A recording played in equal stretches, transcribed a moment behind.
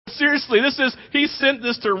seriously, he sent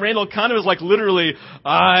this to Randall kind of as like literally,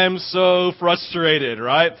 I'm so frustrated,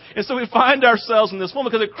 right? And so we find ourselves in this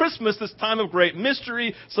moment because at Christmas, this time of great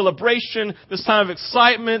mystery, celebration, this time of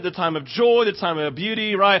excitement, the time of joy, the time of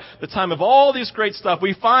beauty, right? The time of all these great stuff.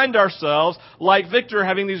 We find ourselves, like Victor,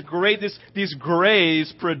 having these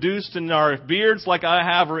grays produced in our beards like I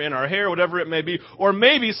have or in our hair, whatever it may be. Or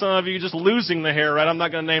maybe some of you just losing the hair, right? I'm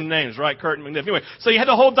not going to name names, right? Kurt and McNiff. Anyway, so you had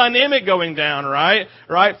the whole dynamic going down, right?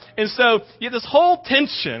 Right? And so you had this whole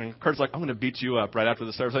tension. Kurt's like, I'm going to beat you up right after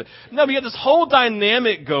the service. No, but you had this whole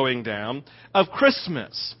dynamic going down of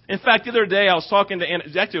Christmas. In fact, the other day I was talking to Anna,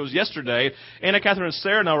 actually it was yesterday, Anna, Catherine, and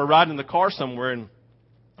Sarah and I were riding in the car somewhere, and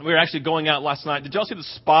we were actually going out last night. Did y'all see the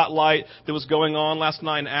spotlight that was going on last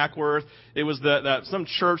night in Ackworth? It was some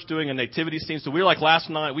church doing a nativity scene. So we were like last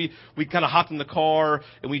night, we kind of hopped in the car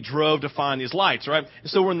and we drove to find these lights, right? And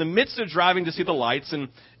so we're in the midst of driving to see the lights, and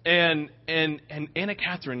Anna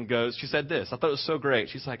Catherine goes, she said this. I thought it was so great.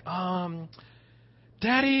 She's like,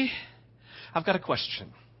 Daddy, I've got a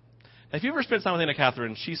question. Now, if you ever spent time with Anna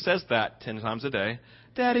Catherine, she says that 10 times a day.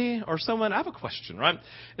 Daddy, or someone, I have a question, right?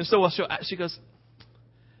 And so she goes,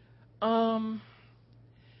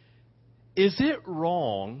 is it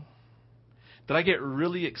wrong that I get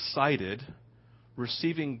really excited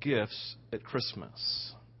receiving gifts at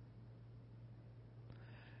Christmas?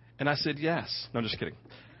 And I said, yes. No, I'm just kidding.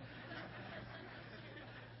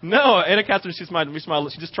 No, Anna Catherine, she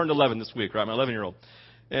just turned 11 this week, right? My 11-year-old.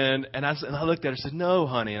 And I looked at her and said, no,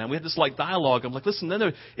 honey. And we had this like dialogue. I'm like, listen,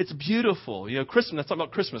 no, it's beautiful. You know, Christmas, let's talk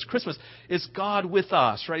about Christmas. Christmas is God with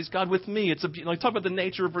us, right? He's God with me. Talk about the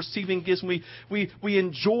nature of receiving gifts. And we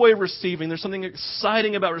enjoy receiving. There's something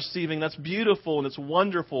exciting about receiving. That's beautiful and it's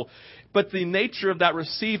wonderful. But the nature of that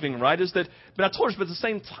receiving, right, is that, but I told her, but at the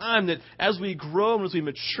same time that as we grow and as we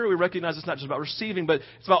mature, we recognize it's not just about receiving, but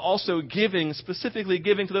it's about also giving, specifically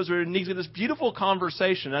giving to those who are in need. This beautiful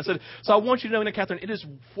conversation. And I said, so I want you to know, Anna Catherine, it is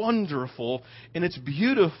wonderful and it's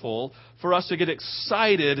beautiful for us to get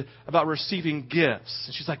excited about receiving gifts.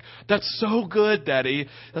 And she's like, that's so good, Daddy.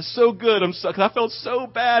 That's so good. Because I felt so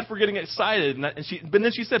bad for getting excited. But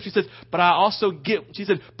then she said, but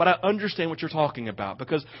I understand what you're talking about,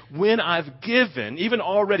 because when I've given, even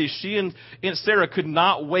already, she and Aunt Sarah could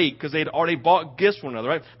not wait because they had already bought gifts for one another,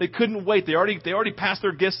 right? They couldn't wait. They already passed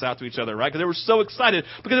their gifts out to each other, right? Because they were so excited,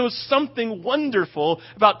 because there was something wonderful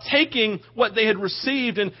about taking what they had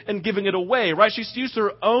received and giving it away, right? She used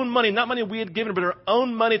her own money, not money we had given her, but her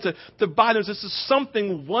own money to buy those. This is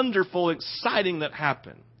something wonderful, exciting that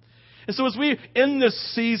happened. And so as we, in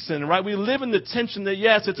this season, right, we live in the tension that,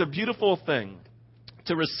 yes, it's a beautiful thing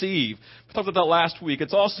to receive. We talked about that last week.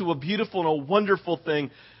 It's also a beautiful and a wonderful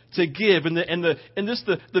thing to give. And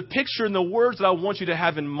the picture and the words that I want you to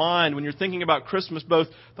have in mind when you're thinking about Christmas, both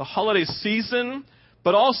the holiday season,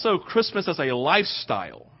 but also Christmas as a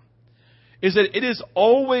lifestyle, is that it is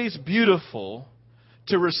always beautiful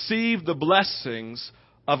to receive the blessings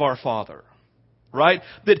of our Father. Right?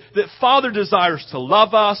 That Father desires to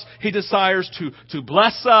love us. He desires to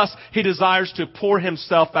bless us. He desires to pour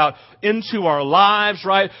Himself out into our lives,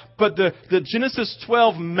 right? But the Genesis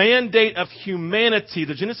 12 mandate of humanity,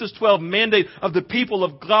 the Genesis 12 mandate of the people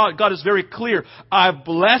of God, God is very clear. I've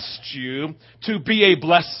blessed you to be a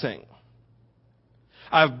blessing.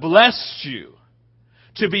 I've blessed you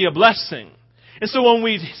to be a blessing. And so when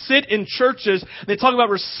we sit in churches, they talk about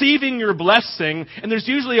receiving your blessing, and there's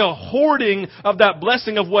usually a hoarding of that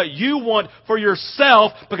blessing of what you want for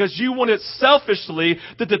yourself because you want it selfishly,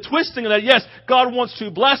 that the twisting of that, yes, God wants to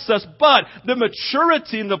bless us, but the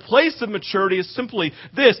maturity and the place of maturity is simply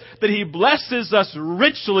this, that He blesses us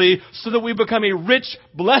richly so that we become a rich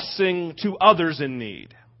blessing to others in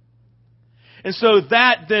need. And so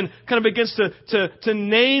that then kind of begins to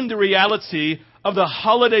name the reality of the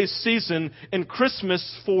holiday season and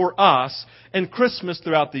Christmas for us and Christmas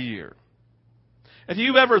throughout the year. If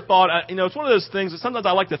you've ever thought, it's one of those things that sometimes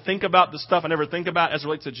I like to think about the stuff I never think about as it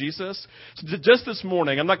relates to Jesus. So just this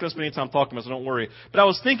morning, I'm not going to spend any time talking about it, so don't worry. But I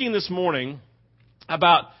was thinking this morning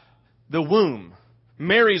about the womb,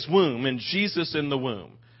 Mary's womb and Jesus in the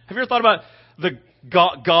womb. Have you ever thought about the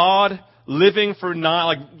God living for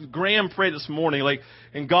like Graham prayed this morning, like,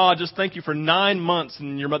 and God, just thank you for 9 months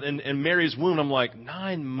in your mother, in Mary's womb. I'm like,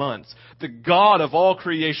 9 months. The God of all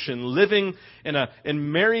creation living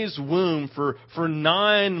in Mary's womb for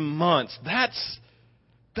 9 months.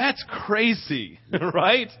 That's crazy,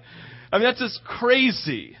 right? I mean, that's just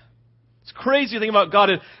crazy. It's crazy to think about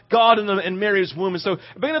God in Mary's womb. And so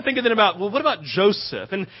I began to think then about, well, what about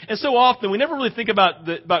Joseph? And so often we never really think about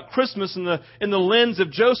Christmas in the lens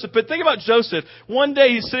of Joseph. But think about Joseph. One day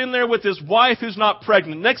he's sitting there with his wife who's not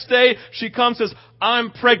pregnant. Next day she comes and says,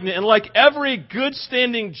 I'm pregnant. And like every good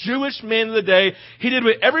standing Jewish man of the day, he did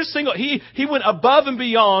what he went above and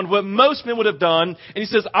beyond what most men would have done. And he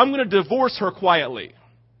says, I'm going to divorce her quietly.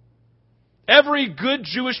 Every good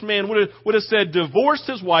Jewish man would have said, divorced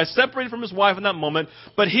his wife, separated from his wife in that moment.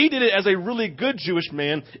 But he did it as a really good Jewish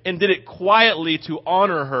man and did it quietly to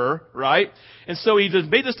honor her, right? And so he just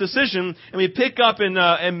made this decision, and we pick up in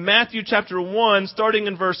Matthew chapter 1, starting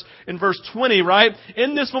in verse 20, right?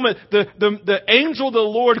 In this moment, the angel of the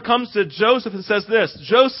Lord comes to Joseph and says this,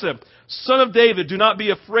 Joseph, son of David, do not be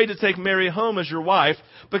afraid to take Mary home as your wife,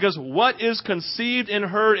 because what is conceived in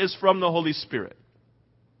her is from the Holy Spirit.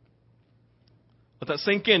 Let that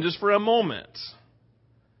sink in just for a moment.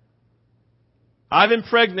 I've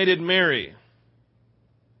impregnated Mary.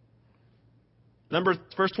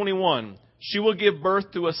 Verse 21. She will give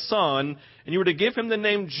birth to a son, and you are to give him the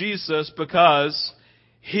name Jesus because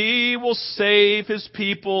he will save his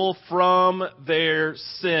people from their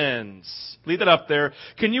sins. Leave that up there.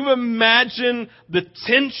 Can you imagine the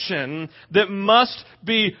tension that must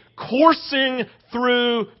be coursing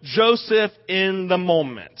through Joseph in the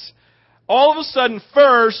moment? All of a sudden,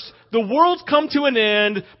 first, the world's come to an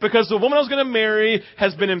end because the woman I was going to marry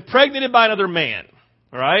has been impregnated by another man.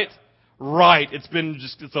 All right? Right. It's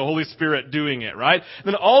the Holy Spirit doing it, right?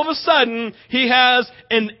 Then all of a sudden, he has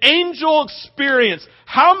an angel experience.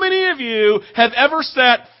 How many of you have ever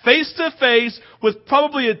sat face to face with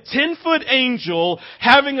probably a 10-foot angel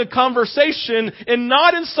having a conversation and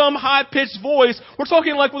not in some high-pitched voice? We're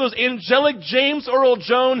talking like one of those angelic James Earl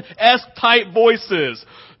Jones-esque type voices.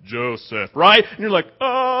 Joseph, right? And you're like,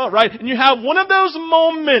 oh, right? And you have one of those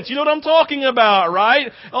moments, you know what I'm talking about,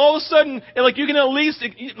 right? All of a sudden, and like you can at least,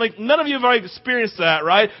 like none of you have already experienced that,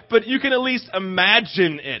 right? But you can at least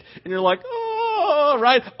imagine it. And you're like, oh,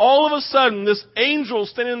 right? All of a sudden, this angel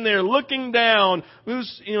standing there looking down,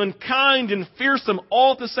 who's, and kind and fearsome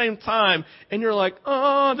all at the same time. And you're like,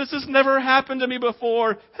 oh, this has never happened to me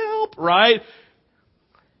before. Help, right?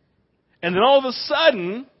 And then all of a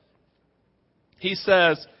sudden, he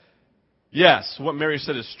says, yes, what Mary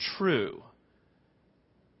said is true.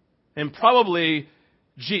 And probably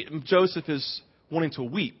Joseph is wanting to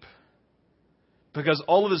weep because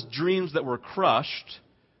all of his dreams that were crushed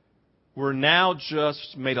were now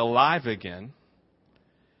just made alive again.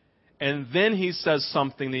 And then he says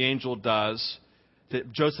something, the angel does,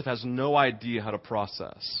 that Joseph has no idea how to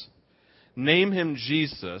process. Name him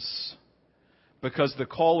Jesus, because the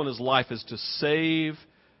call in his life is to save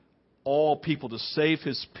all people, to save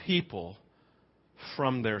his people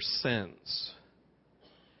from their sins.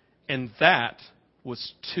 And that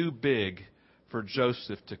was too big for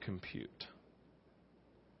Joseph to compute.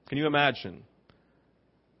 Can you imagine?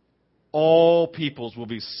 All peoples will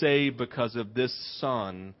be saved because of this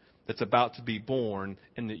son that's about to be born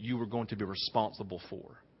and that you were going to be responsible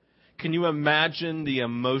for. Can you imagine the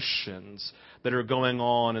emotions that are going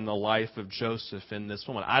on in the life of Joseph in this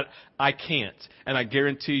moment? I can't. And I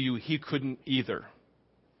guarantee you he couldn't either.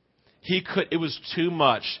 It was too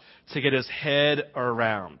much to get his head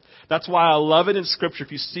around. That's why I love it in Scripture.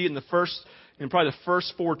 If you see it in probably the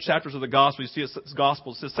first 4 chapters of the Gospel, you see it's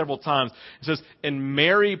Gospel, it says several times. It says, and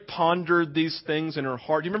Mary pondered these things in her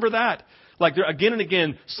heart. Do you remember that? Like there, again and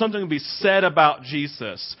again, something would be said about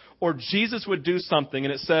Jesus. Or Jesus would do something,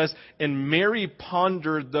 and it says, and Mary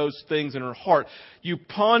pondered those things in her heart. You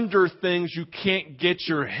ponder things you can't get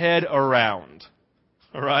your head around.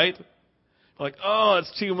 All right? Like, oh,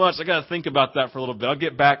 it's too much. I got to think about that for a little bit. I'll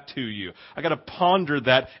get back to you. I got to ponder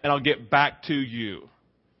that, and I'll get back to you.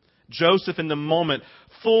 Joseph in the moment,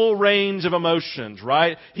 full range of emotions,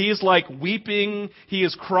 right? He's like weeping. He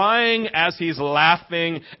is crying as he's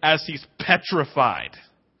laughing, as he's petrified.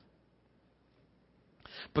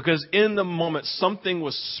 Because in the moment, something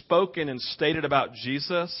was spoken and stated about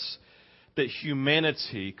Jesus that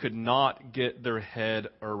humanity could not get their head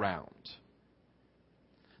around.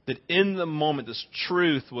 That in the moment, this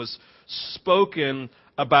truth was spoken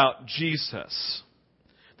about Jesus.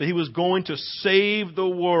 That he was going to save the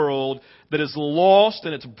world that is lost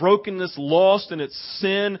in its brokenness, lost in its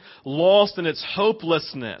sin, lost in its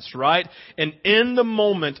hopelessness, right? And in the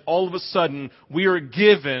moment, all of a sudden, we are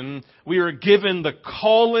given the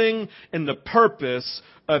calling and the purpose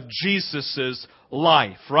of Jesus'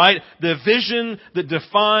 life, right? The vision that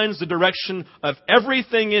defines the direction of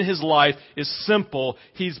everything in his life is simple.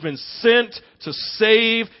 He's been sent to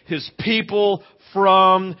save his people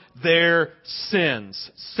from their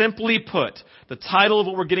sins. Simply put, the title of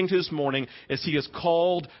what we're getting to this morning is He is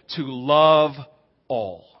called to love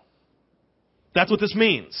all. That's what this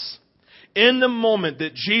means. In the moment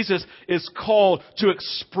that Jesus is called to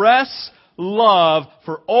express love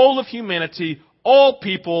for all of humanity, all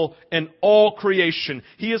people, and all creation,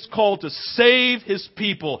 He is called to save His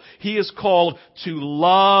people. He is called to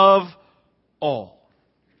love all.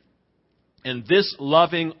 And this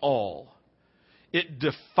loving all, it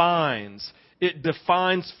defines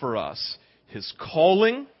for us His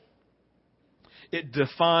calling. It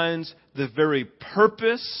defines the very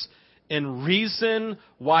purpose and reason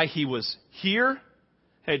why He was here.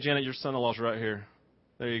 Hey, Janet, your son-in-law's right here.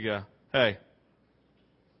 There you go. Hey.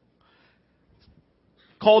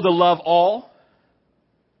 Called to love all.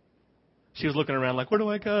 She was looking around like, where do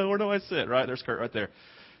I go? Where do I sit? Right? There's Kurt right there.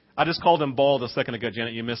 I just called him bald a second ago,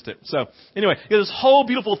 Janet. You missed it. So anyway, this whole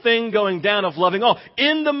beautiful thing going down of loving all.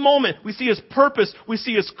 In the moment, we see His purpose. We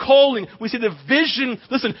see His calling. We see the vision.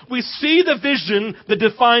 Listen, we see the vision that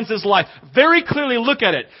defines His life. Very clearly look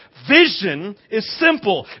at it. Vision is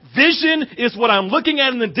simple. Vision is what I'm looking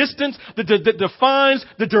at in the distance that defines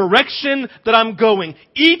the direction that I'm going.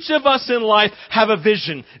 Each of us in life have a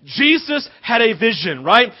vision. Jesus had a vision,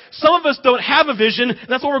 right? Some of us don't have a vision, and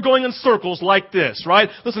that's why we're going in circles like this, right?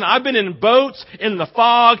 Listen, I've been in boats in the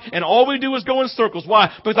fog, and all we do is go in circles.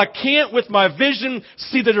 Why? Because I can't, with my vision,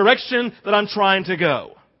 see the direction that I'm trying to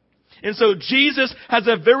go. And so Jesus has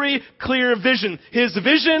a very clear vision. His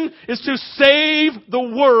vision is to save the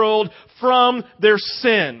world from their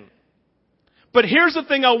sin. But here's the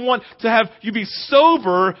thing I want to have you be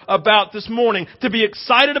sober about this morning, to be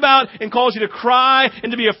excited about and cause you to cry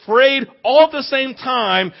and to be afraid all at the same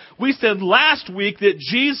time. We said last week that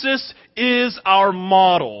Jesus is our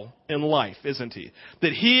model in life, isn't He?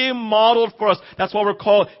 That He modeled for us. That's why we're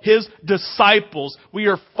called His disciples. We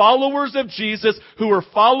are followers of Jesus who are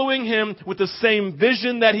following Him with the same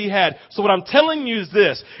vision that He had. So what I'm telling you is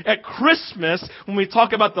this. At Christmas, when we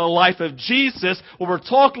talk about the life of Jesus, what we're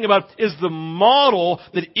talking about is the model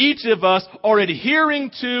that each of us are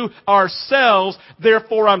adhering to ourselves.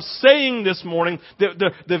 Therefore, I'm saying this morning that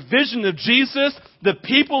the vision of Jesus, the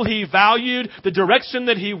people He valued, the direction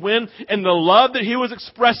that He went, and the love that He was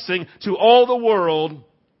expressing to all the world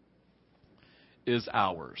is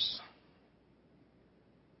ours.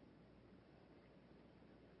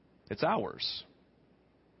 It's ours.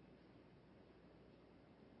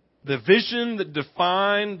 The vision that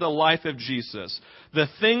defined the life of Jesus, the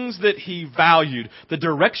things that He valued, the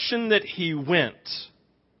direction that He went,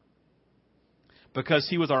 because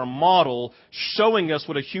He was our model, showing us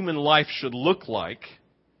what a human life should look like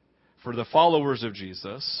for the followers of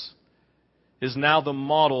Jesus, is now the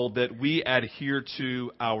model that we adhere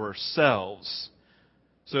to ourselves.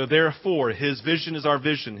 So therefore, His vision is our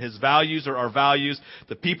vision. His values are our values.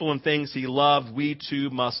 The people and things He loved, we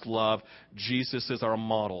too must love. Jesus is our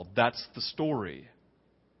model. That's the story.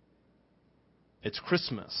 It's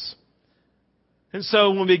Christmas. And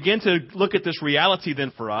so when we begin to look at this reality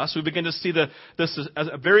then for us, we begin to see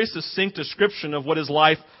a very succinct description of what His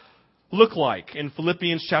life looked like in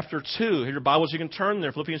Philippians chapter 2. Here, your Bibles, you can turn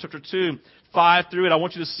there. Philippians chapter 2, 5 through it. I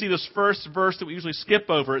want you to see this first verse that we usually skip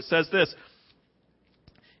over. It says this: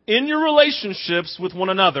 in your relationships with one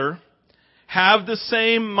another, have the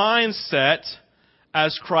same mindset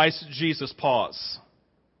as Christ Jesus. Pause.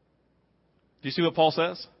 Do you see what Paul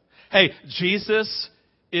says? Hey, Jesus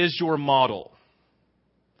is your model.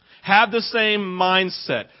 Have the same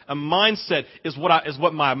mindset. A mindset is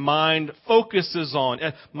what my mind focuses on.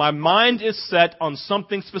 My mind is set on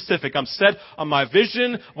something specific. I'm set on my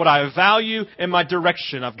vision, what I value, and my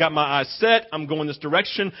direction. I've got my eyes set. I'm going this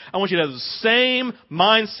direction. I want you to have the same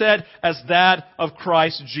mindset as that of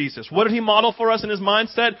Christ Jesus. What did He model for us in His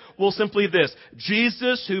mindset? Well, simply this.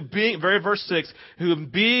 Jesus, who being, very verse 6, who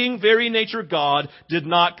being very nature God, did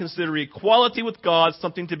not consider equality with God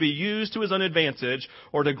something to be used to His own advantage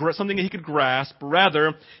or to something that He could grasp.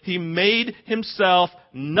 Rather, He made Himself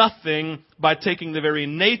nothing by taking the very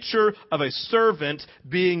nature of a servant,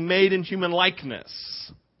 being made in human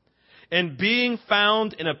likeness. And being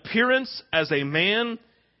found in appearance as a man,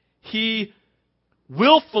 He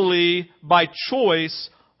willfully, by choice,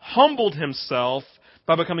 humbled Himself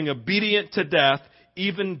by becoming obedient to death,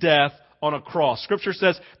 even death on a cross. Scripture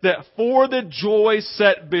says that for the joy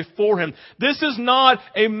set before Him. This is not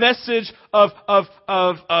a message of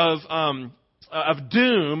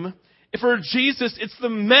doom. For Jesus, it's the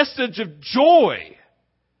message of joy.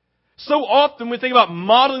 So often we think about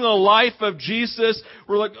modeling the life of Jesus,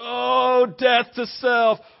 we're like, oh, death to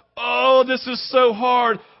self. Oh, this is so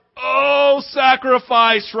hard. oh,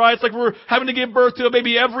 sacrifice, right? It's like we're having to give birth to a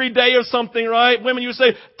baby every day or something, right? Women, you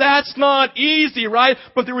say, that's not easy, right?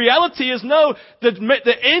 But the reality is, no,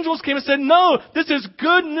 the angels came and said, no, this is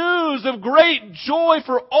good news of great joy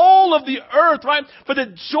for all of the earth, right? For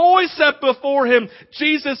the joy set before him,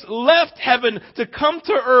 Jesus left heaven to come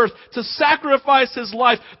to earth to sacrifice his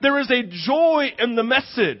life. There is a joy in the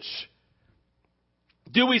message.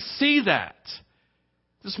 Do we see that?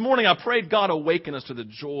 This morning I prayed God awaken us to the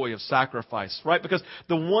joy of sacrifice, right? Because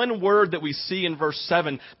the one word that we see in verse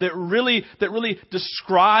 7 that really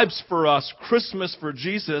describes for us Christmas for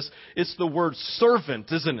Jesus, it's the word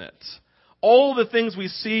servant, isn't it? All the things we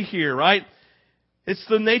see here, right? It's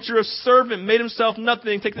the nature of servant, made himself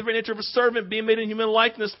nothing, take the very nature of a servant, being made in human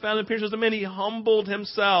likeness, found in appearance as a man. He humbled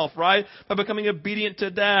himself, right? By becoming obedient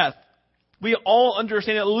to death. We all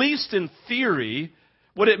understand, at least in theory,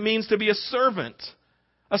 what it means to be a servant.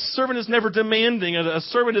 A servant is never demanding. A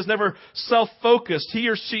servant is never self-focused. He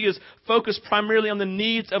or she is focused primarily on the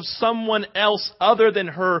needs of someone else other than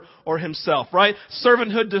her or himself, right?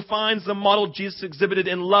 Servanthood defines the model Jesus exhibited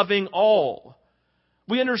in loving all.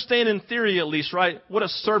 We understand in theory at least, right, what a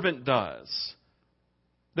servant does.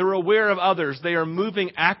 They're aware of others. They are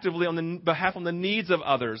moving actively on the behalf of the needs of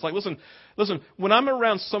others. Like, listen, when I'm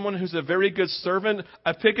around someone who's a very good servant,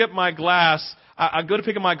 I pick up my glass. I go to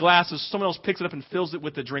pick up my glasses. Someone else picks it up and fills it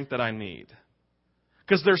with the drink that I need.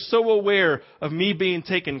 Because they're so aware of me being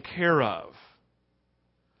taken care of.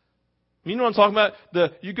 You know what I'm talking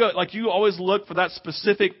about? You always look for that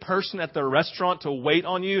specific person at the restaurant to wait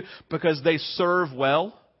on you because they serve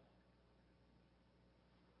well.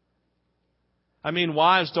 I mean,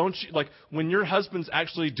 wives, don't you, when your husband's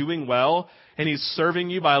actually doing well and he's serving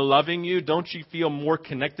you by loving you, don't you feel more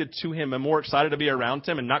connected to him and more excited to be around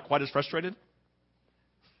him and not quite as frustrated?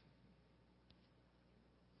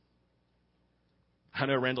 I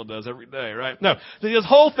know Randall does every day, right? No, this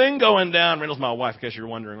whole thing going down, Randall's my wife, in case you're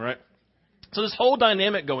wondering, right? So this whole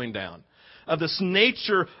dynamic going down of this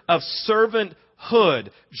nature of servanthood,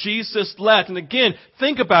 Jesus left. And again,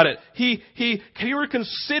 think about it. Have you ever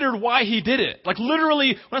considered why he did it? Like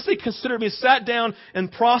literally, when I say considered, he sat down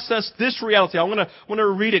and processed this reality. I want to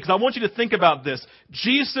read it because I want you to think about this.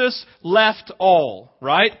 Jesus left all,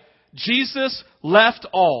 right? Jesus left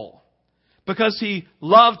all because he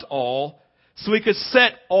loved all so he could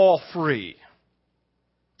set all free.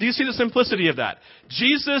 Do you see the simplicity of that?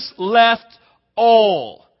 Jesus left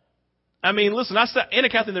all. I mean, listen, I said, Anna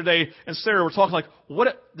Catherine the other day and Sarah were talking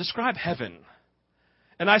describe heaven.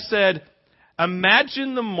 And I said,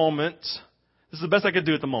 imagine the moment, this is the best I could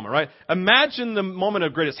do at the moment, right? Imagine the moment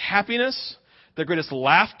of greatest happiness, the greatest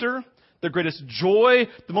laughter, the greatest joy,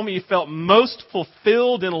 the moment you felt most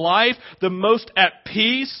fulfilled in life, the most at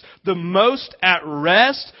peace, the most at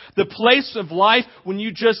rest, the place of life when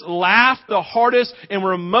you just laughed the hardest and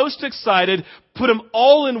were most excited, put them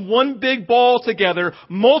all in one big ball together,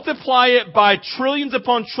 multiply it by trillions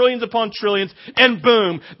upon trillions upon trillions, and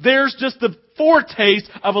boom, there's just the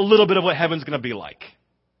foretaste of a little bit of what heaven's going to be like.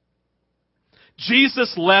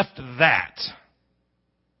 Jesus left that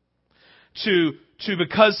to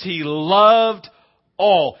because he loved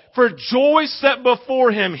all. For joy set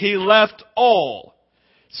before him, he left all,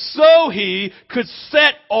 so he could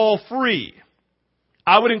set all free.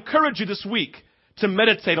 I would encourage you this week to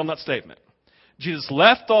meditate on that statement. Jesus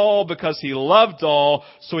left all because he loved all,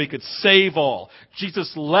 so he could save all.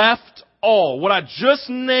 Jesus left all, what I just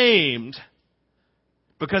named,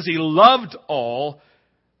 because he loved all.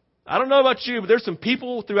 I don't know about you, but there's some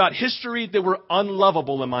people throughout history that were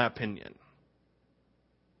unlovable in my opinion.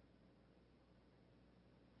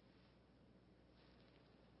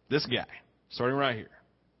 This guy, starting right here,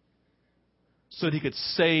 so that he could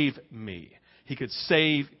save me. He could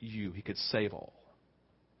save you. He could save all.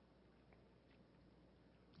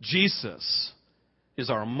 Jesus is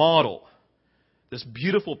our model. This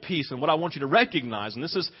beautiful piece. And what I want you to recognize, and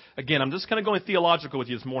this is, again, I'm just kind of going theological with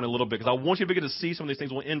you this morning a little bit, because I want you to begin to see some of these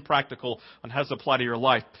things in practical on how to apply to your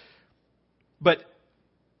life. But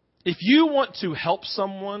if you want to help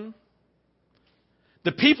someone,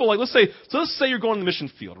 the people, let's say you're going to the mission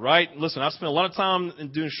field, right? Listen, I've spent a lot of time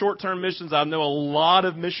in doing short-term missions. I know a lot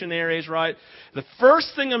of missionaries, right? The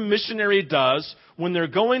first thing a missionary does when they're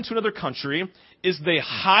going to another country is they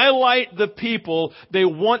highlight the people they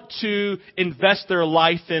want to invest their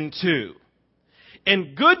life into.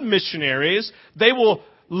 And good missionaries, they will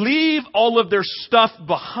leave all of their stuff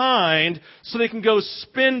behind so they can go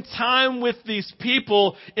spend time with these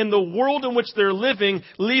people in the world in which they're living,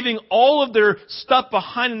 leaving all of their stuff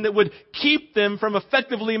behind and that would keep them from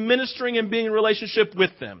effectively ministering and being in relationship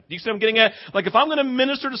with them. Do you see what I'm getting at? Like if I'm going to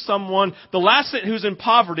minister to someone, the last thing who's in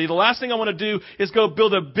poverty, the last thing I want to do is go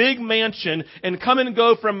build a big mansion and come and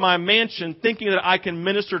go from my mansion thinking that I can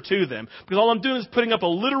minister to them. Because all I'm doing is putting up a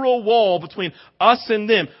literal wall between us and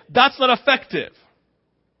them. That's not effective.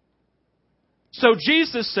 So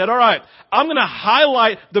Jesus said, all right, I'm going to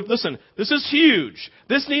highlight listen, this is huge.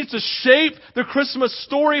 This needs to shape the Christmas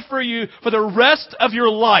story for you for the rest of your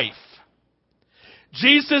life.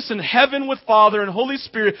 Jesus in heaven with Father and Holy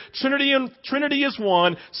Spirit, Trinity is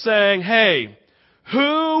one, saying, hey,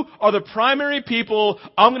 who are the primary people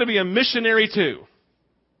I'm going to be a missionary to?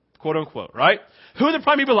 Quote unquote, right? Who are the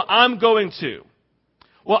primary people I'm going to?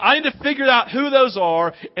 Well, I need to figure out who those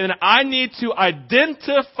are, and I need to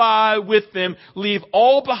identify with them, leave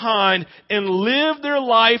all behind, and live their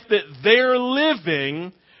life that they're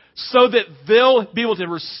living so that they'll be able to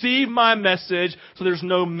receive my message so there's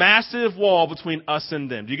no massive wall between us and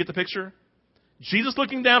them. Do you get the picture? Jesus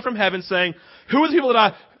looking down from heaven saying, who are the people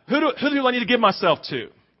who do the people I need to give myself to?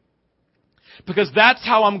 Because that's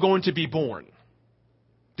how I'm going to be born.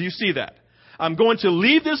 Do you see that? I'm going to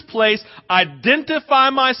leave this place,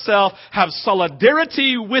 identify myself, have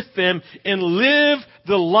solidarity with them, and live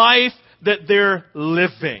the life that they're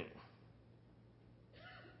living.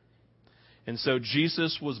 And so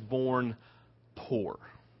Jesus was born poor.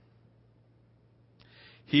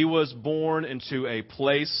 He was born into a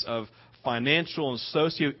place of financial and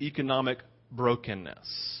socioeconomic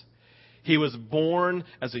brokenness. He was born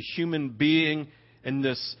as a human being in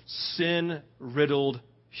this sin-riddled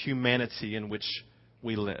humanity in which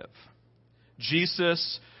we live.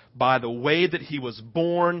 Jesus, by the way that he was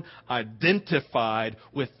born, identified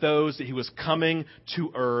with those that he was coming to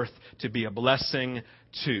earth to be a blessing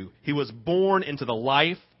to. He was born into the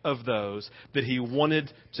life of those that he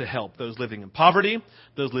wanted to help. Those living in poverty,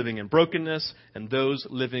 those living in brokenness, and those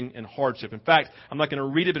living in hardship. In fact, I'm not going to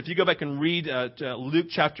read it, but if you go back and read Luke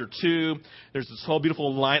chapter 2, there's this whole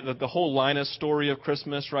beautiful line, the whole Linus story of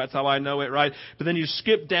Christmas, right? That's how I know it, right? But then you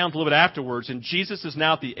skip down a little bit afterwards, and Jesus is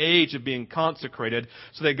now at the age of being consecrated.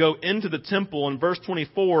 So they go into the temple. In verse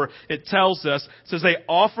 24, it tells us, it says they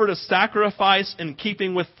offered a sacrifice in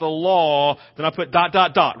keeping with the law. Then I put ...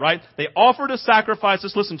 right? They offered a sacrifice.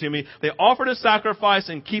 Just listen to me. They offered a sacrifice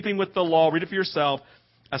in keeping with the law. Read it for yourself.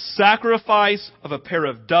 A sacrifice of a pair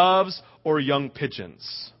of doves or young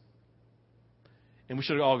pigeons. And we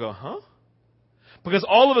should all go, huh? Because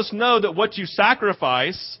all of us know that what you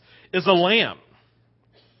sacrifice is a lamb.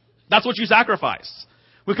 That's what you sacrifice.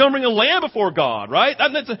 We come bring a lamb before God, right?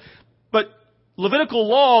 But Levitical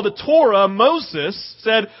law, the Torah, Moses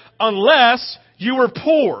said, unless you were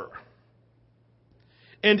poor.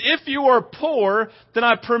 And if you are poor, then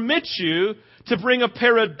I permit you to bring a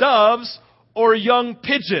pair of doves or young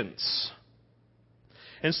pigeons.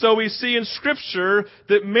 And so we see in Scripture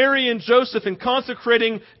that Mary and Joseph, in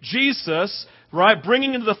consecrating Jesus, right,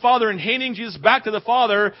 bringing him to the Father and handing Jesus back to the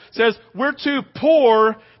Father, says, we're too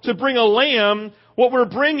poor to bring a lamb. What we're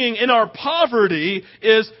bringing in our poverty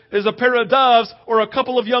is a pair of doves or a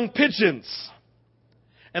couple of young pigeons.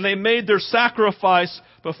 And they made their sacrifice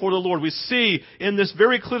before the Lord. We see in this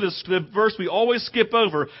very clear, the verse we always skip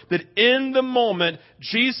over, that in the moment,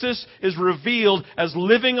 Jesus is revealed as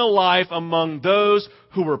living a life among those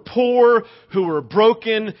who were poor, who were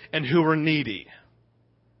broken, and who were needy.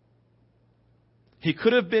 He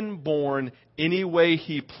could have been born any way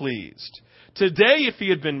he pleased. Today, if he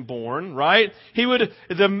had been born, right, it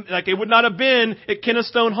would not have been at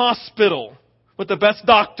Kennestone Hospital with the best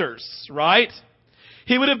doctors, right?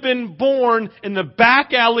 He would have been born in the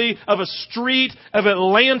back alley of a street of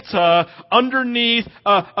Atlanta underneath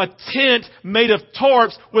a tent made of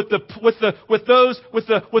tarps with the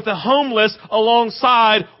homeless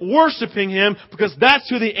alongside worshiping him, because that's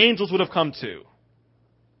who the angels would have come to.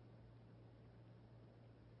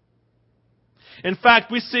 In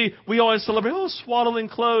fact, we always celebrate, swaddling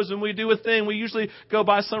clothes, and we do a thing. We usually go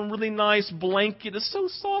buy some really nice blanket. It's so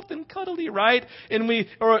soft and cuddly, right?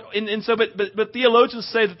 But theologians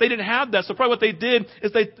say that they didn't have that. So probably what they did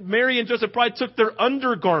is Mary and Joseph probably took their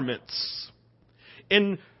undergarments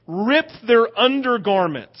and ripped their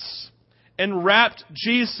undergarments and wrapped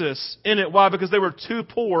Jesus in it. Why? Because they were too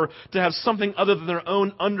poor to have something other than their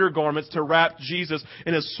own undergarments to wrap Jesus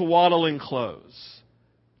in his swaddling clothes.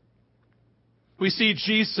 We see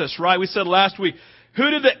Jesus, right? We said last week, who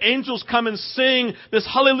did the angels come and sing this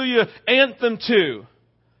hallelujah anthem to?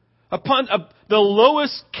 The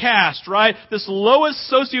lowest caste, right? This lowest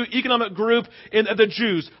socioeconomic group in the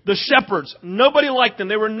Jews, the shepherds. Nobody liked them.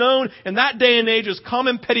 They were known in that day and age as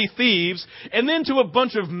common petty thieves. And then to a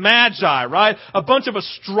bunch of magi, right? A bunch of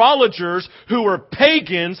astrologers who were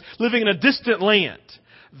pagans living in a distant land.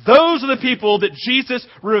 Those are the people that Jesus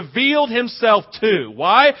revealed himself to.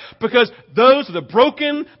 Why? Because those are the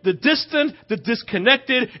broken, the distant, the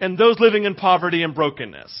disconnected, and those living in poverty and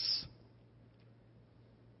brokenness.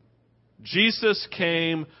 Jesus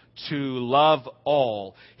came to love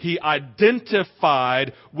all. He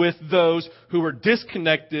identified with those who were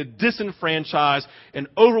disconnected, disenfranchised, and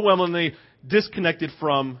overwhelmingly disconnected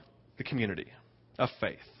from the community of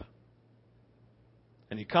faith.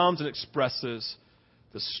 And he comes and expresses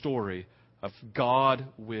the story of God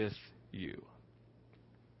with you.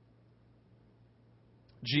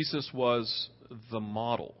 Jesus was the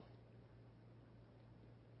model.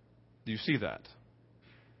 Do you see that?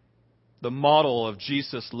 The model of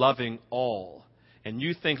Jesus loving all. And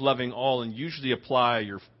you think loving all and usually apply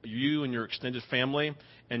you and your extended family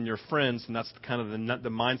and your friends, and that's kind of the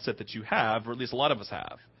mindset that you have, or at least a lot of us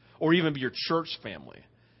have, or even your church family.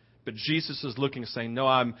 But Jesus is looking and saying, no,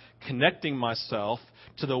 I'm connecting myself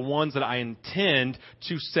to the ones that I intend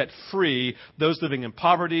to set free, those living in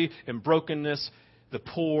poverty and brokenness, the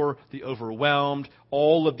poor, the overwhelmed,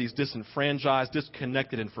 all of these disenfranchised,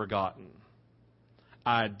 disconnected, and forgotten.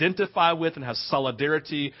 I identify with and have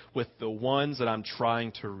solidarity with the ones that I'm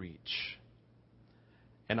trying to reach.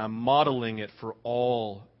 And I'm modeling it for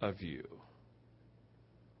all of you.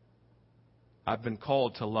 I've been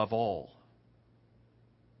called to love all.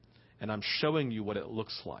 And I'm showing you what it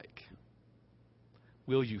looks like.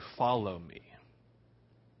 Will you follow me?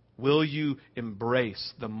 Will you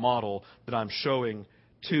embrace the model that I'm showing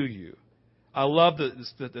to you? I love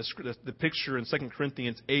the picture in 2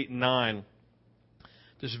 Corinthians 8:9.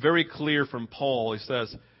 It's very clear from Paul. He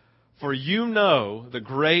says, "For you know the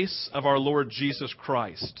grace of our Lord Jesus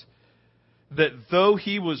Christ, that though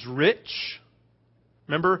he was rich,"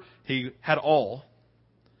 remember, he had all,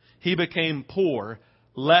 "he became poor,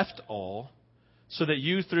 left all, so that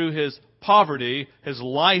you through his poverty, his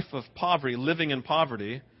life of poverty, living in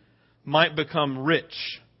poverty, might become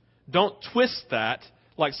rich." Don't twist that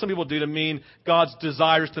like some people do to mean God's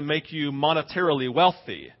desires to make you monetarily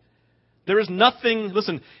wealthy. There is nothing,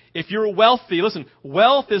 listen, if you're wealthy, listen,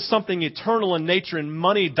 wealth is something eternal in nature and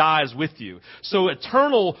money dies with you. So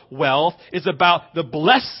eternal wealth is about the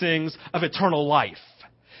blessings of eternal life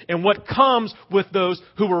and what comes with those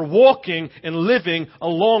who are walking and living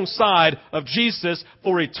alongside of Jesus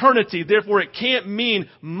for eternity. Therefore, it can't mean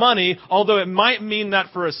money, although it might mean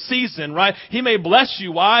that for a season, right? He may bless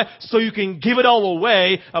you. Why? So you can give it all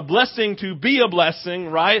away, a blessing to be a blessing,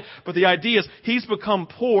 right? But the idea is he's become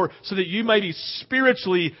poor so that you may be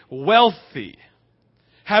spiritually wealthy,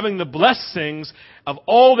 having the blessings of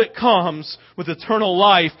all that comes with eternal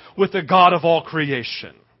life with the God of all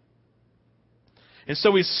creation. And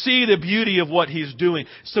so we see the beauty of what he's doing.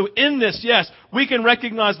 So in this, yes, we can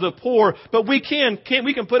recognize the poor, but we can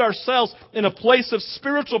put ourselves in a place of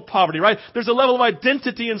spiritual poverty, right? There's a level of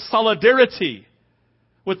identity and solidarity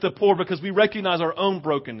with the poor because we recognize our own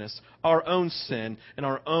brokenness, our own sin, and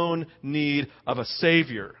our own need of a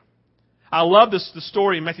Savior. I love the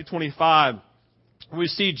story in Matthew 25. We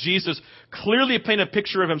see Jesus clearly paint a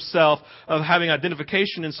picture of himself of having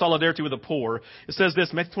identification and solidarity with the poor. It says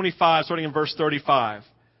this, Matthew 25, starting in verse 35.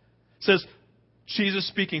 It says, Jesus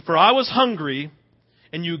speaking, "For I was hungry,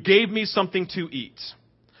 and you gave me something to eat.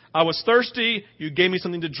 I was thirsty, you gave me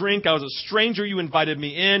something to drink. I was a stranger, you invited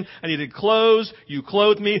me in. I needed clothes, you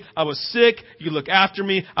clothed me. I was sick, you looked after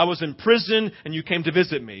me. I was in prison, and you came to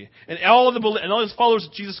visit me." And all his followers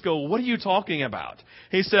of Jesus go, "What are you talking about?"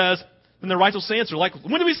 He says, and the righteous answer, like,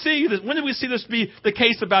 when did we see this? When did we see this be the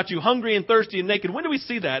case about you, hungry and thirsty and naked? When did we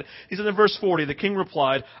see that? He said in verse 40, the king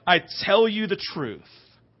replied, "I tell you the truth.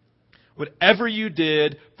 Whatever you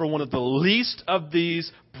did for one of the least of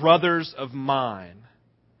these brothers of mine,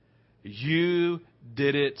 you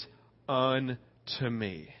did it unto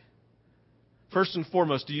me." First and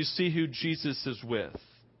foremost, do you see who Jesus is with?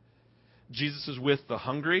 Jesus is with the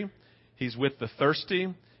hungry. He's with the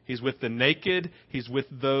thirsty. He's with the naked. He's with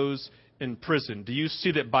those in prison. Do you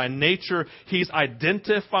see that by nature, he's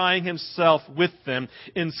identifying himself with them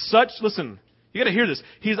in such, listen, you got to hear this.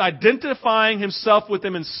 He's identifying himself with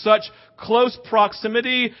them in such close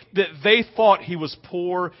proximity that they thought he was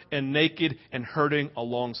poor and naked and hurting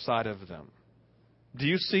alongside of them. Do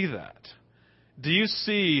you see that? Do you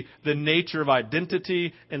see the nature of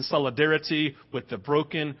identity and solidarity with the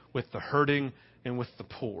broken, with the hurting, and with the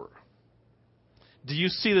poor? Do you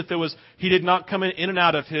see that he did not come in and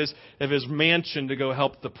out of his mansion to go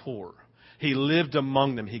help the poor. He lived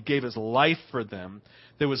among them. He gave his life for them.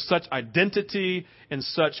 There was such identity and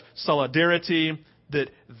such solidarity that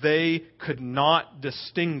they could not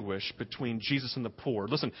distinguish between Jesus and the poor.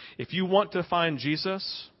 Listen, if you want to find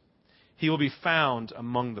Jesus, he will be found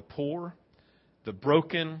among the poor, the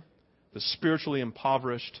broken, the spiritually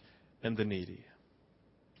impoverished, and the needy.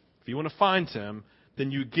 If you want to find him, then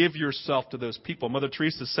you give yourself to those people. Mother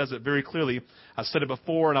Teresa says it very clearly. I've said it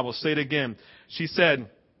before and I will say it again. She said,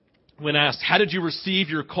 when asked, how did you receive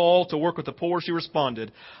your call to work with the poor? She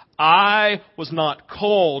responded, I was not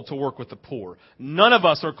called to work with the poor. None of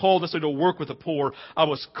us are called necessarily to work with the poor. I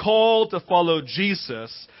was called to follow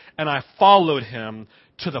Jesus, and I followed him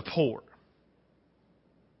to the poor.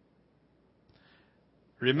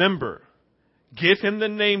 Remember, give him the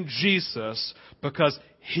name Jesus because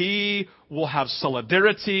he will have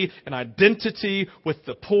solidarity and identity with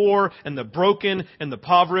the poor and the broken and the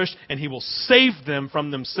impoverished, and he will save them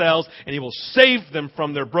from themselves, and he will save them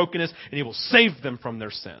from their brokenness, and he will save them from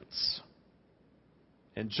their sins.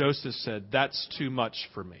 And Joseph said, that's too much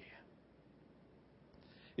for me.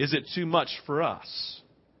 Is it too much for us?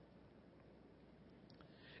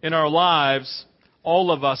 In our lives,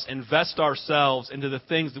 all of us invest ourselves into the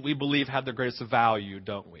things that we believe have the greatest value,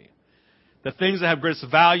 don't we? The things that have greatest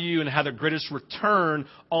value and have the greatest return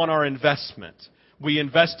on our investment. We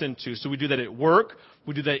invest into. So we do that at work.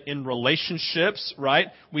 We do that in relationships, right?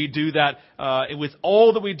 We do that with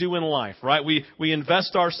all that we do in life, right? We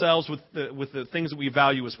invest ourselves with the things that we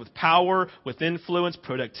value as with power, with influence,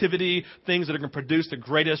 productivity, things that are going to produce the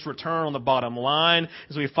greatest return on the bottom line.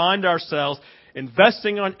 As we find ourselves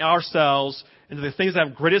investing on ourselves into the things that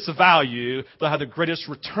have greatest value, they'll have the greatest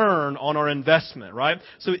return on our investment, right?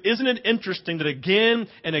 So isn't it interesting that again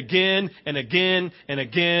and again and again and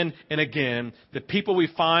again and again, the people we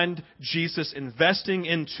find Jesus investing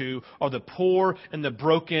into are the poor and the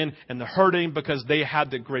broken and the hurting because they have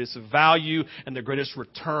the greatest value and the greatest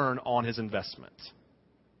return on his investment.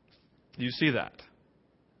 Do you see that?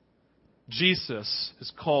 Jesus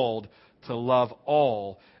is called to love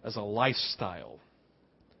all as a lifestyle.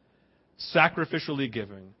 Sacrificially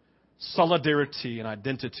giving, solidarity and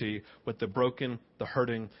identity with the broken, the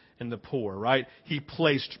hurting, and the poor, right? He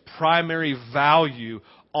placed primary value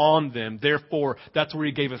on them. Therefore, that's where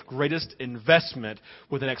he gave his greatest investment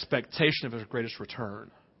with an expectation of his greatest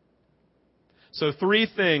return. So 3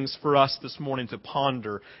 things for us this morning to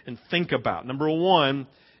ponder and think about. Number 1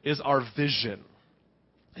 is our vision.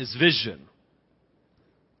 His vision.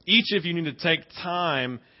 Each of you need to take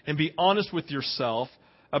time and be honest with yourself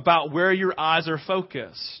about where your eyes are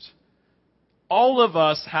focused. All of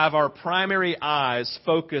us have our primary eyes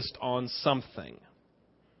focused on something.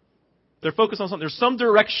 They're focused on something. There's some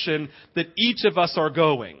direction that each of us are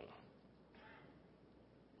going.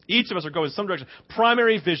 Each of us are going in some direction.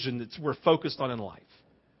 Primary vision that we're focused on in life.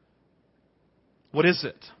 What is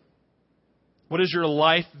it? What is your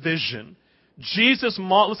life vision? Jesus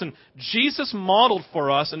modeled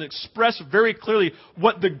for us and expressed very clearly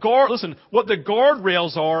what the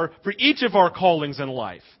guardrails are for each of our callings in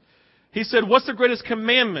life. He said, what's the greatest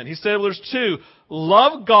commandment? He said, well, there's 2.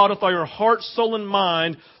 Love God with all your heart, soul, and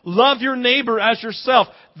mind. Love your neighbor as yourself.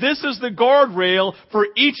 This is the guardrail for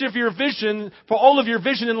each of your vision, for all of your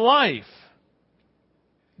vision in life.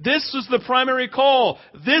 This is the primary call.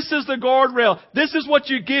 This is the guardrail. This is what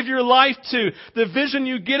you give your life to. The vision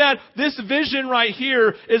you get at, this vision right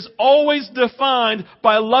here is always defined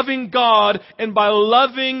by loving God and by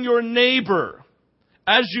loving your neighbor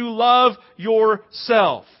as you love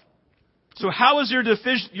yourself. So how is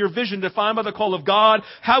your vision defined by the call of God?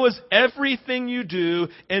 How is everything you do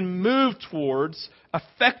and move towards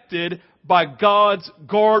affected by God's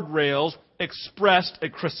guardrails expressed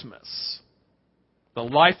at Christmas? The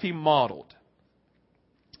life he modeled.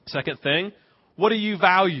 Second thing, what do you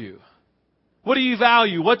value? What do you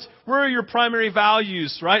value? Where are your primary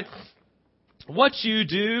values, right? What you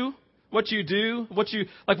give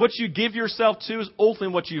yourself to is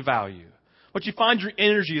ultimately what you value. What you find your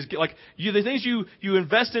energy is the things you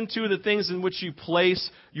invest into are the things in which you place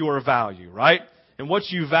your value, right? And what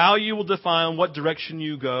you value will define what direction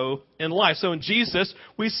you go in life. So in Jesus,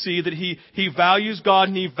 we see that he values God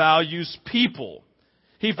and he values people.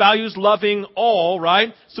 He values loving all,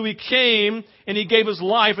 right? So he came and he gave his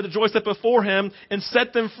life for the joy set before him and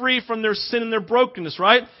set them free from their sin and their brokenness,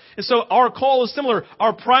 right? And so our call is similar.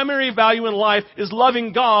 Our primary value in life is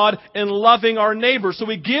loving God and loving our neighbor. So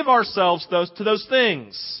we give ourselves to those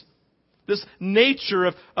things. This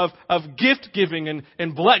nature of gift giving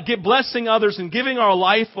and blessing others and giving our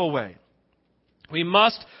life away. We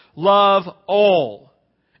must love all.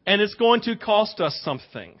 And it's going to cost us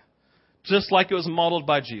something. Just like it was modeled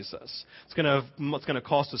by Jesus. It's going to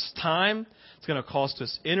cost us time. It's going to cost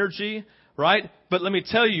us energy, right? But let me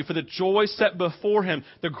tell you, for the joy set before him,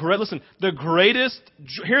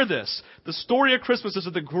 hear this. The story of Christmas is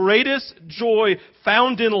that the greatest joy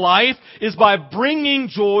found in life is by bringing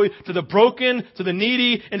joy to the broken, to the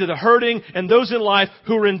needy, and to the hurting, and those in life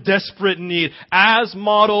who are in desperate need, as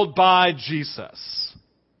modeled by Jesus.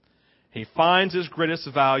 He finds his greatest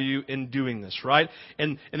value in doing this, right?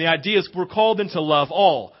 And the idea is we're called then to love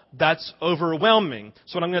all. That's overwhelming.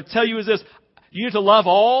 So what I'm going to tell you is this. You need to love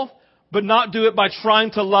all, but not do it by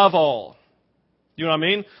trying to love all. You know what I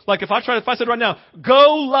mean? Like if I said right now,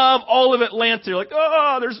 go love all of Atlanta, you're like,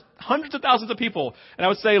 oh, there's hundreds of thousands of people. And I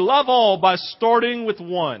would say love all by starting with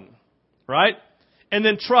one, right? And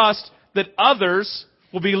then trust that others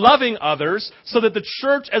will be loving others so that the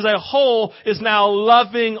church as a whole is now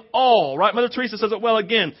loving all, right? Mother Teresa says it well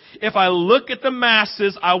again. If I look at the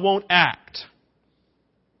masses, I won't act.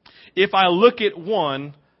 If I look at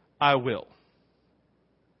one, I will.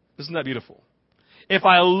 Isn't that beautiful? If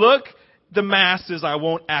I look the masses, I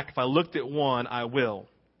won't act. If I looked at one, I will.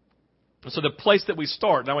 So the place that we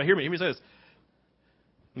start, now hear me say this.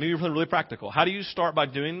 Maybe something really practical. How do you start by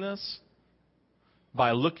doing this?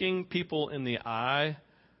 By looking people in the eye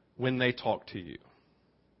when they talk to you.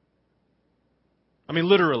 I mean,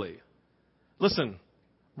 literally. Listen,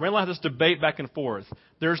 Randall had this debate back and forth.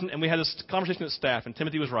 And we had this conversation with staff, and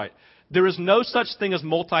Timothy was right. There is no such thing as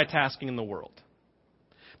multitasking in the world.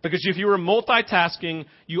 Because if you are multitasking,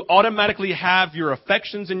 you automatically have your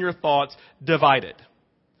affections and your thoughts divided.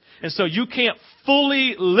 And so you can't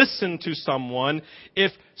fully listen to someone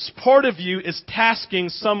if part of you is tasking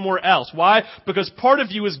somewhere else. Why? Because part of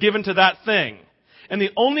you is given to that thing. And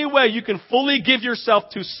the only way you can fully give yourself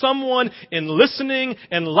to someone in listening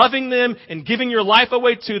and loving them and giving your life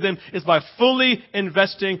away to them is by fully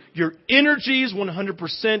investing your energies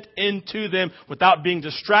 100% into them without being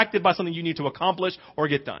distracted by something you need to accomplish or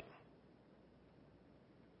get done.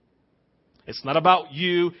 It's not about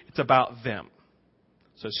you, it's about them.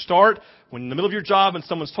 So start when in the middle of your job and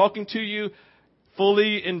someone's talking to you,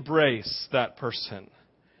 fully embrace that person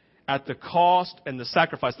at the cost and the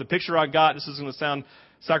sacrifice. The picture I got, this is going to sound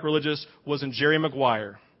sacrilegious, was in Jerry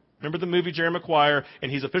Maguire. Remember the movie Jerry Maguire?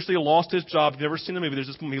 And he's officially lost his job. If you've never seen the movie, there's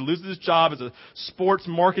this moment he loses his job as a sports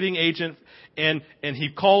marketing agent, and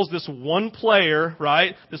he calls this one player,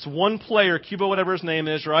 right? This one player, Cuba, whatever his name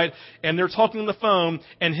is, right? And they're talking on the phone,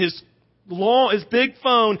 and his big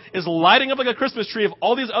phone is lighting up like a Christmas tree of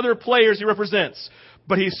all these other players he represents.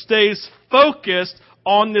 But he stays focused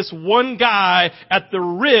on this one guy at the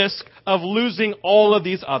risk of losing all of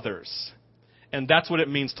these others. And that's what it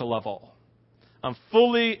means to love all. I'm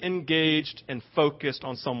fully engaged and focused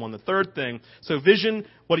on someone. The third thing, so vision,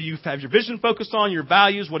 what do you have your vision focused on? Your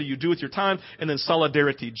values, what do you do with your time? And then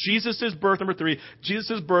solidarity. Jesus' birth, number 3,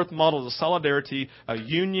 Jesus' birth models a solidarity, a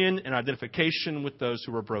union, and identification with those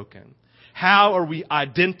who are broken. How are we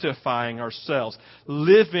identifying ourselves?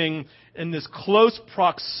 Living in this close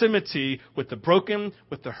proximity with the broken,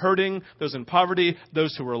 with the hurting, those in poverty,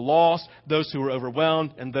 those who are lost, those who are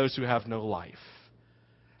overwhelmed, and those who have no life.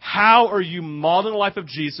 How are you modeling the life of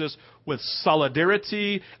Jesus with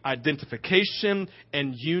solidarity, identification,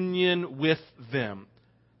 and union with them?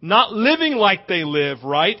 Not living like they live,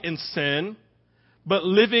 right, in sin, but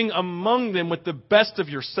living among them with the best of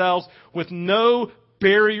yourselves, with no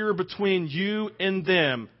barrier between you and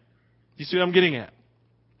them. You see what I'm getting at?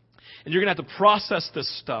 And you're going to have to process this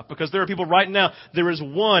stuff because there are people right now, there is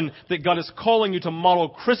one that God is calling you to model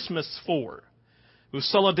Christmas for. With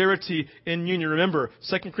solidarity and union. Remember,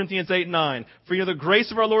 2 Corinthians 8:9. For you know the grace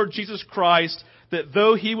of our Lord Jesus Christ, that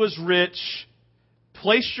though he was rich,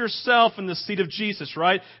 place yourself in the seat of Jesus,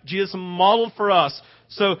 right? Jesus modeled for us.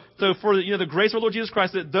 So for the grace of our Lord Jesus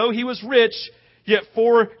Christ, that though he was rich, yet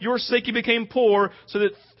for your sake he became poor, so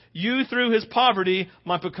that you through his poverty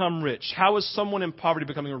might become rich. How is someone in poverty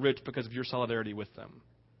becoming rich? Because of your solidarity with them.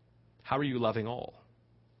 How are you loving all?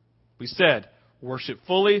 We said, worship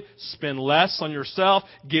fully, spend less on yourself,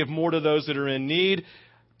 give more to those that are in need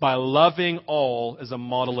by loving all as a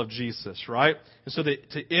model of Jesus, right? And so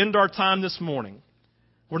to end our time this morning,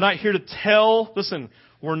 we're not here to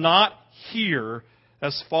we're not here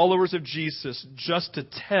as followers of Jesus just to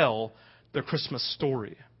tell the Christmas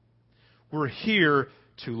story. We're here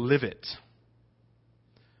to live it,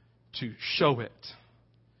 to show it,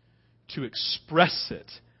 to express it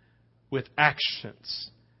with actions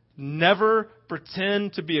Never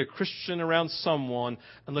pretend to be a Christian around someone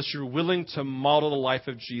unless you're willing to model the life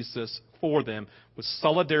of Jesus for them with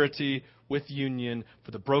solidarity, with union,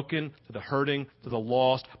 for the broken, for the hurting, for the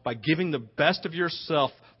lost, by giving the best of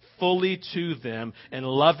yourself fully to them and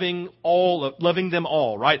loving them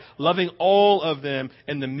all, right? Loving all of them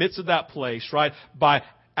in the midst of that place, right? By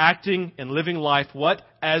acting and living life, what?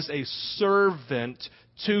 As a servant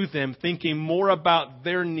to them, thinking more about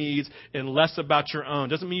their needs and less about your own.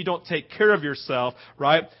 Doesn't mean you don't take care of yourself,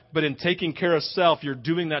 right? But in taking care of self, you're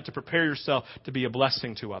doing that to prepare yourself to be a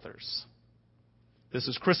blessing to others. This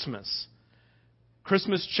is Christmas.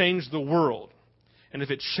 Christmas changed the world. And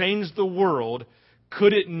if it changed the world,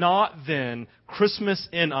 could it not then, Christmas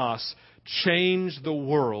in us, change the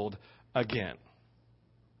world again?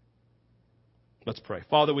 Let's pray.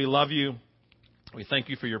 Father, we love you. We thank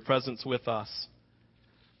you for your presence with us.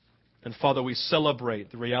 And Father, we celebrate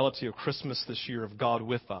the reality of Christmas this year of God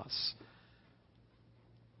with us.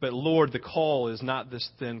 But Lord, the call is not this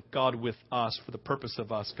then God with us for the purpose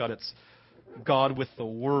of us. God, it's God with the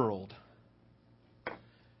world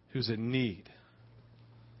who's in need.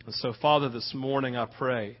 And so, Father, this morning I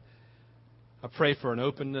pray for an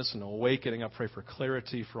openness and awakening. I pray for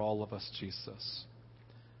clarity for all of us, Jesus,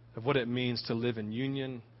 of what it means to live in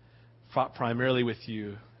union, primarily with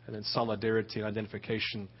you, and in solidarity and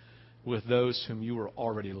identification with those whom you are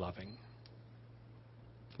already loving.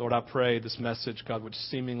 Lord, I pray this message, God, which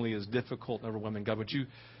seemingly is difficult and overwhelming, God, would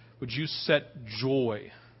you set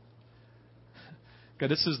joy? God,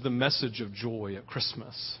 this is the message of joy at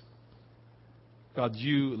Christmas. God,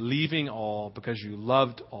 you leaving all because you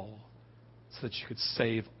loved all so that you could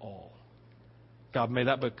save all. God, may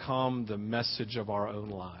that become the message of our own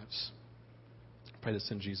lives. I pray this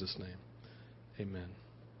in Jesus' name. Amen.